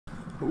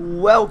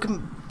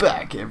Welcome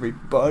back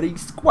everybody,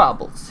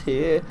 Skwobbles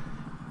here,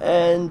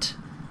 and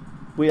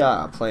we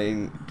are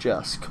playing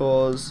Just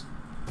Cause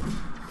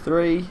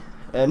 3,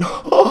 and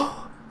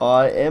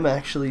I am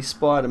actually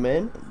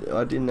Spider-Man.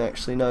 I didn't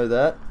actually know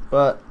that,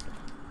 but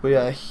we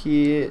are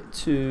here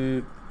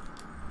to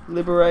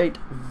liberate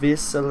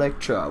this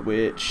Electra,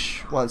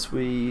 which once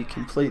we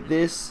complete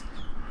this,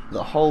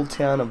 the whole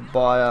town of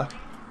Bayer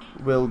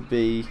will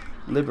be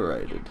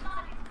liberated.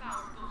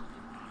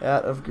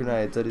 Out of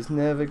grenades, that is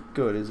never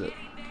good, is it?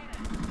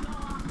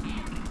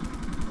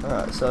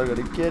 Alright, so I've got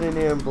to get in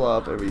here and blow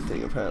up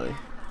everything apparently.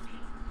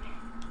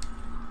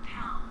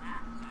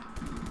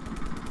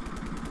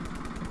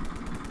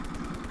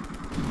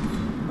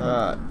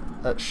 Alright,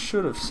 that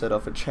should have set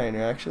off a chain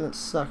reaction. That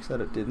sucks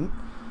that it didn't.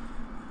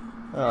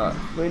 Alright,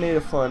 we need to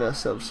find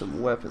ourselves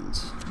some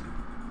weapons.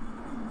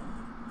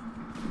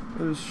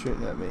 Who's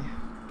shooting at me?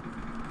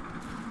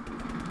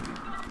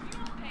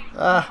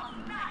 Ah!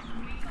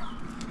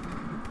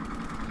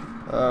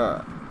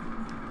 Alright,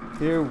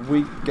 here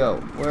we go.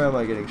 Where am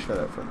I getting shot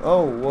at from?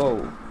 Oh, whoa.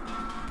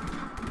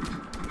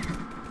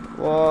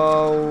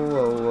 Whoa,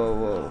 whoa,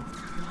 whoa,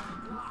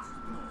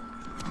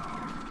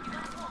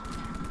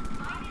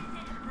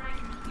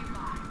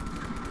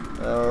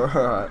 whoa.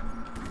 Alright,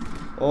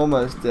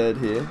 almost dead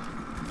here.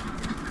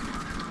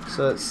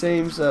 So it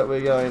seems that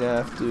we're going to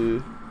have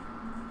to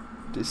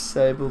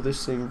disable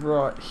this thing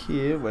right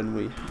here when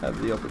we have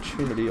the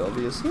opportunity,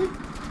 obviously.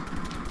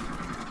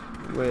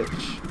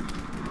 Which...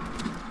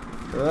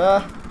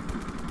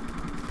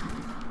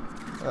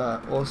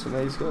 awesome,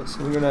 he's got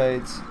some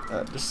grenades.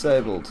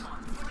 Disabled.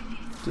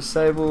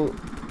 Disable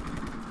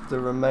the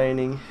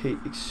remaining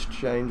heat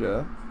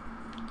exchanger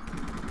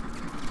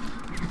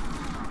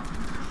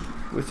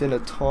within a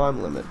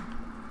time limit,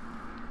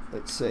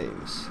 it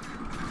seems.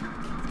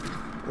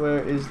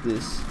 Where is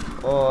this?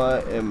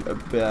 I am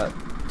about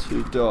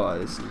to die.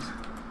 This is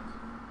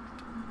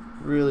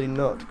really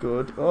not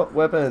good. Oh,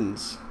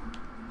 weapons!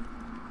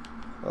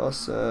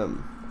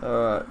 Awesome.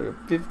 Alright, we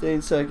got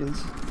 15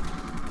 seconds.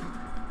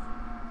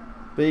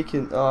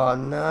 Beacon. Oh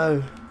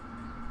no!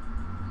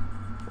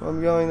 I'm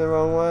going the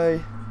wrong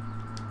way.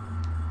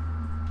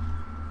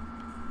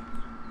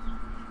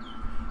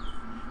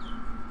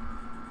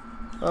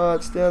 Oh,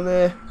 it's down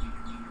there.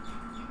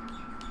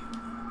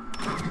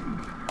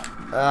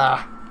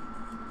 Ah!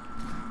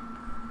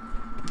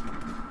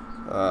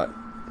 Alright.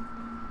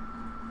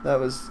 That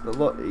was a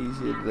lot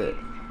easier there.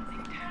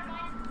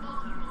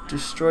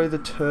 Destroy the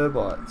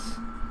turbites.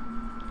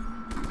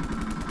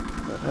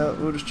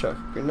 We'll just chuck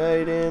a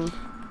grenade in.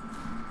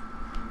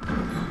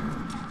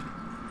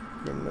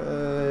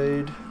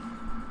 Grenade.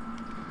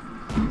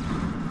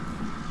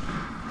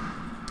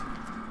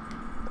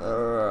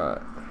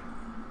 Alright.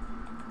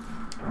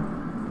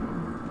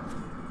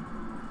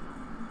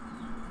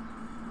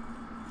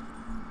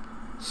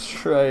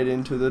 Straight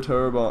into the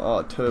turbine.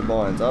 Oh,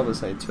 turbines. I was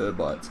saying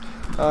turbites.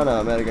 Oh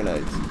no, I'm out of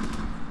grenades.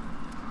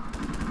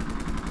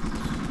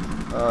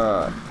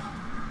 Alright.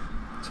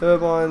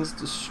 Turbines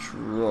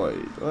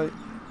destroyed. Wait.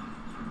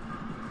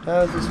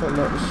 How is this one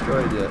not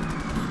destroyed yet?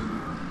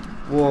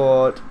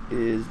 What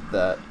is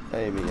that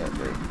aiming at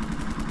me?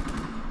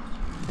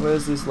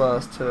 Where's this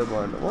last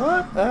turbine?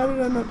 What? How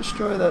did I not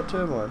destroy that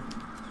turbine?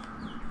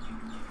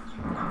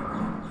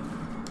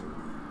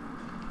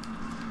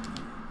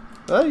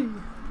 Hey!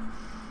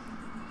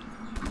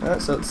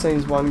 Alright, so it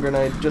seems one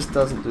grenade just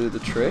doesn't do the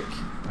trick.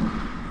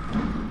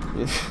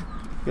 You've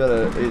got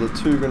to either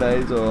 2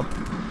 grenades or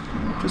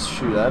just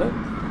shoot at it.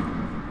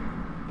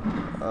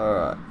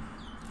 Alright.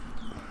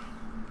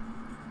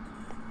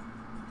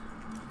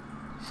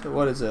 So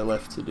what is there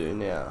left to do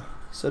now?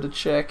 So to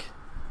check,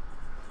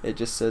 it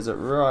just says it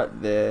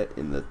right there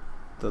in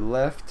the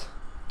left.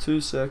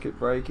 2 circuit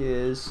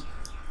breakers,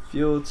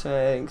 fuel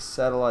tanks,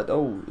 satellite.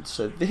 Oh,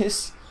 so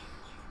this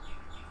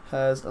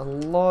has a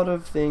lot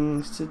of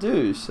things to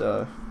do.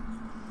 So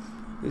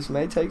this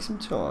may take some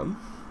time,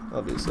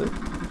 obviously,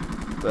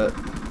 but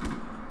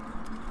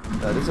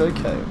that is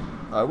okay.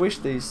 I wish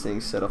these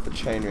things set off a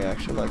chain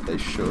reaction like they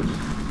should,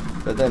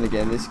 but then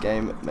again, this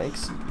game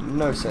makes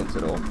no sense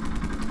at all.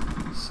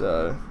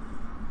 So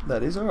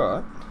that is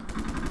alright.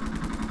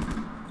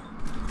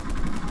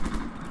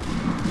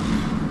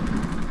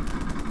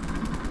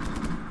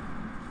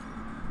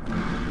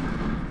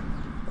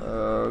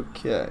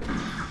 Okay.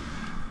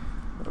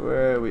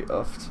 Where are we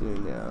off to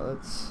now?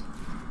 Let's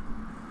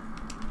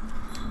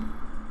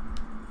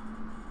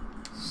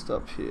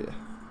stop here.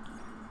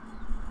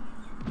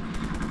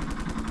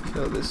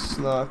 Kill this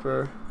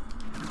sniper.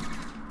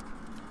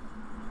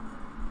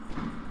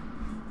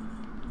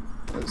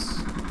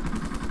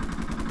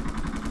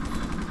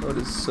 What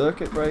is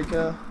circuit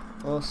breaker?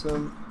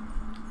 Awesome.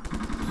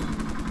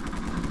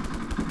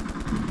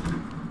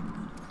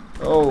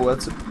 Oh,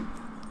 that's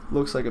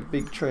looks like a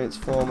big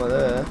transformer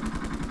there.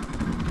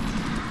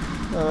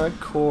 Alright,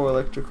 core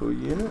electrical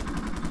unit.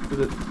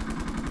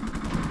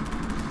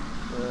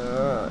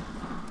 Alright.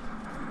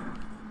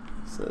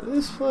 So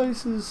this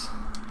place is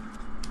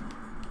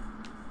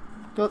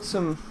got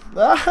some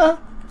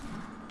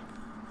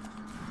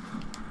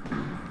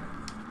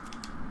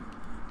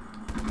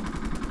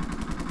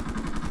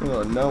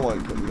Oh, no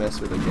one can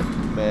mess with a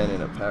man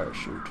in a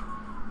parachute.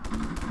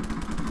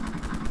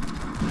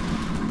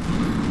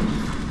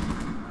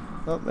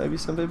 Oh, maybe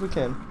some people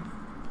can.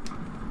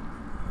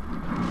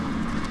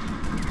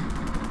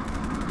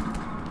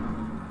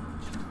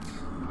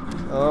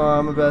 Oh,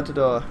 I'm about to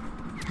die.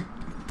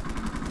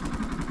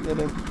 Get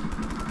him.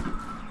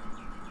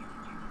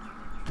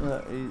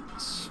 That is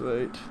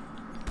sweet.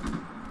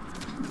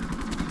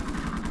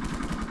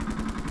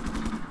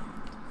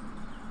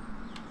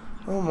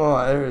 Oh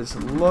my, there is a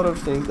lot of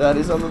things. That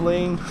is on the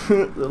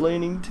the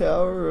leaning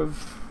tower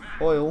of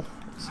oil,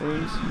 it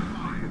seems.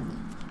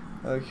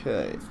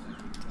 Okay.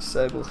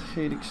 Disable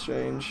heat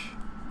exchange.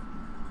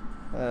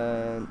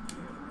 And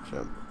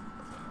jump.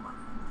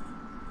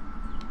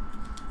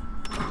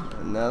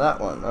 And now that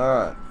one,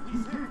 alright.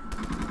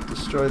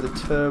 Destroy the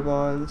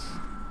turbines.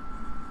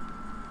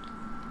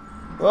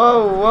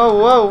 Whoa, whoa,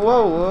 whoa,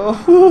 whoa,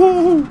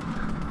 whoa!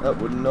 That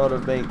would not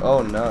have been.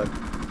 Oh no.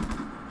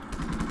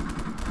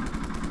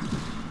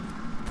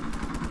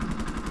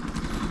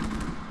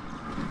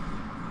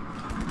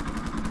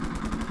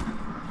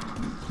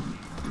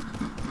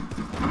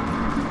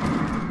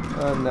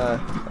 Oh no.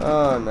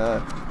 Oh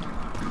no.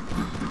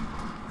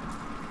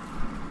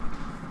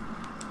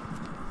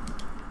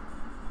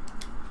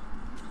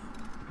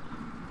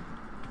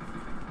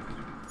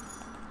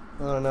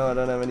 Oh no, I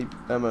don't have any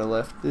ammo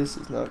left. This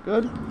is not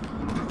good. I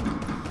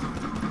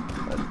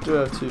do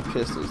have 2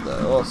 pistols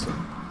though.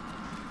 Awesome.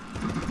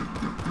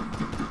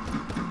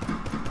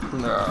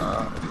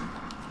 Nah.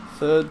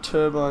 3rd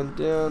turbine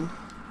down.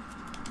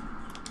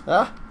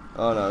 Ah!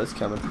 Oh no, it's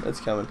coming. It's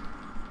coming.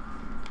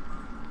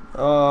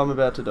 Oh, I'm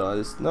about to die.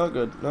 This is not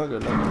good. Not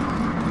good. Not good.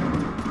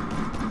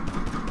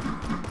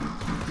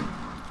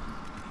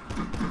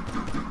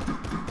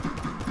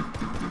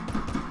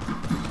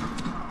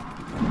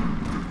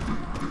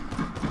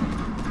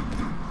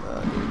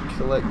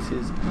 Collect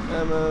his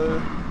ammo.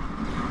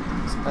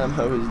 His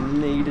ammo is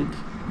needed.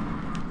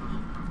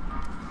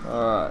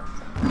 Alright.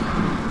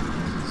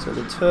 So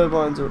the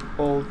turbines are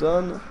all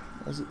done,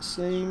 as it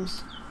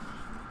seems.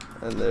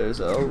 And there's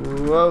a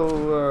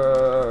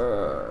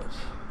rower.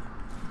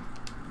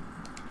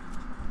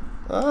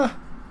 Ah!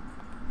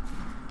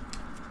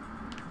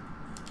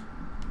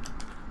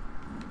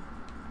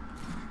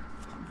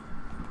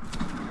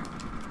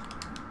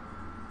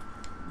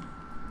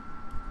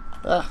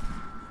 Ah!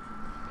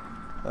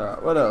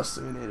 Alright, what else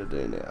do we need to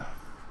do now?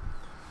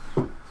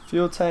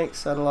 Fuel tank,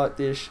 satellite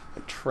dish,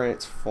 and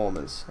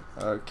transformers.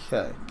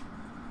 Okay.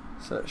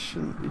 So it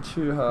shouldn't be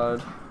too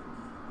hard.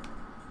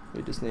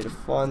 We just need to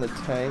find the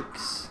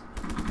tanks.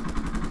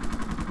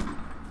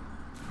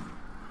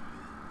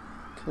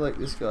 Collect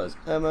this guy's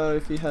ammo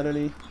if he had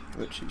any,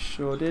 which he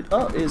sure did.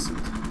 Oh, isn't.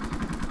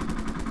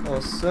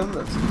 Awesome,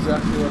 that's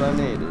exactly what I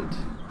needed.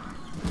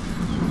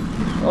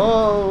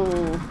 Oh!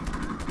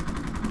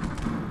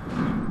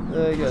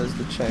 There goes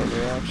the chain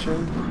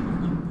reaction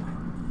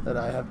that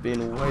I have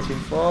been waiting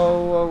for.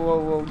 Whoa,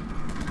 whoa,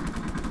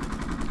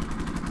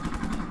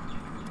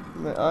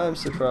 whoa. I am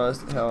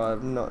surprised how I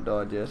have not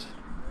died yet.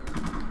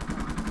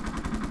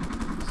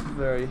 It's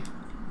very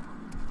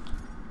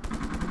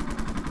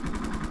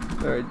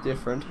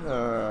different.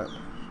 Alright.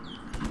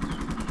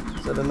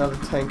 Is that another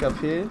tank up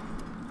here?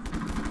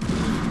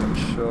 It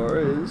sure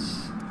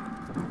is.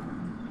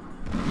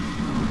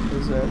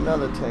 Is there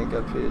another tank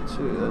up here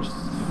too? That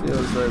feels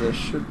as though there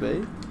should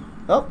be.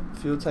 Oh,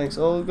 fuel tanks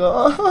all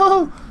gone.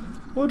 Oh,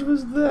 what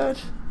was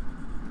that?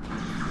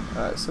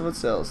 Alright, so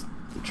what else?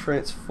 The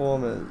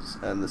transformers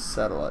and the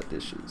satellite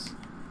dishes.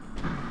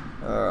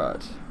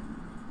 Alright.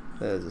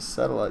 There's a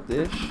satellite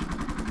dish.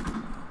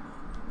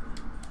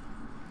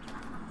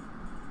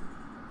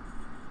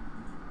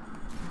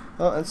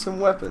 Oh, and some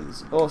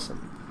weapons.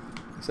 Awesome.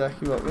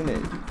 Exactly what we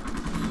need.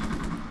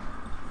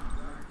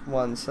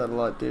 1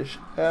 satellite dish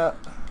out.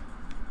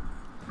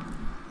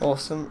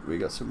 Awesome. We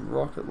got some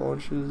rocket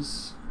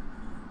launchers.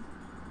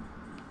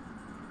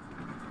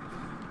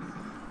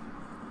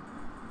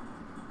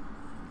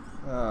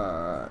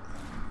 Alright.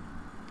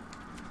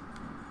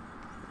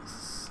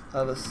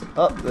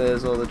 Up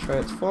there's all the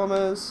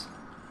transformers.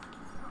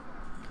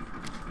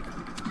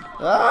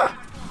 Ah!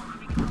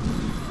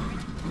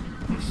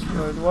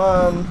 Destroyed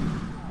 1.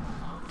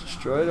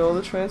 Destroyed all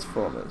the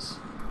transformers.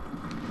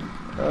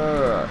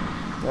 Alright.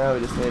 Now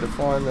we just need to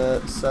find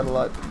the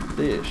satellite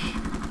dish.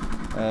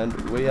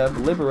 And we have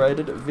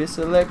liberated this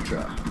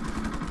Electra.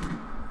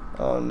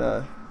 Oh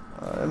no.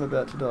 I am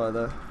about to die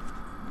though.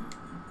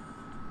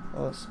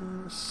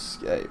 Awesome.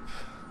 Escape.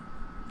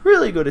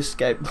 Really good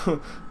escape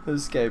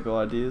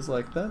ideas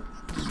like that.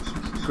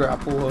 Just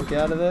grapple hook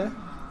out of there.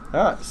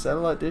 Alright,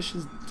 satellite dish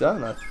is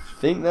done. I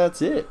think that's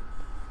it.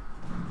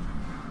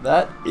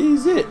 That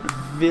is it.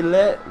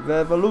 Ville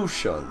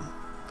Revolution.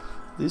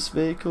 This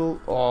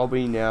vehicle, oh,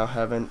 we now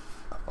have an,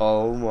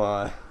 oh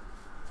my.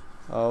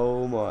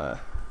 Oh my.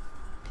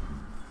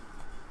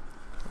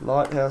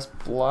 Lighthouse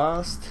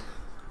Blast.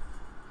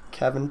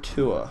 Cabin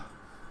Tour.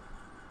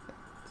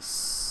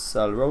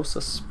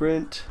 Salrosa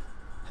Sprint.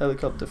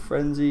 Helicopter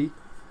Frenzy.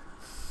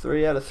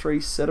 3 out of 3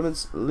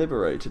 sediments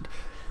liberated.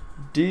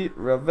 Di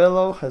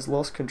Ravello has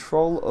lost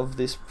control of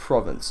this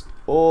province.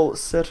 All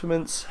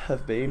settlements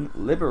have been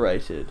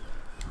liberated.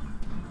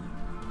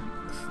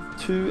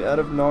 2 out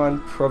of 9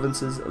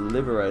 provinces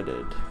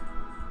liberated.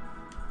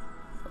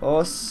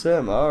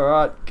 Awesome.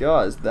 Alright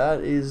guys,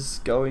 that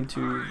is going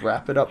to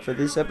wrap it up for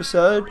this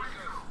episode.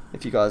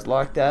 If you guys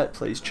like that,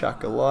 please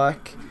chuck a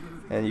like,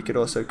 and you could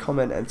also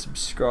comment and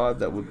subscribe.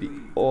 That would be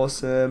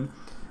awesome.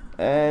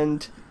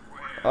 And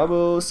I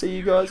will see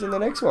you guys in the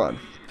next one.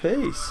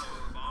 Peace.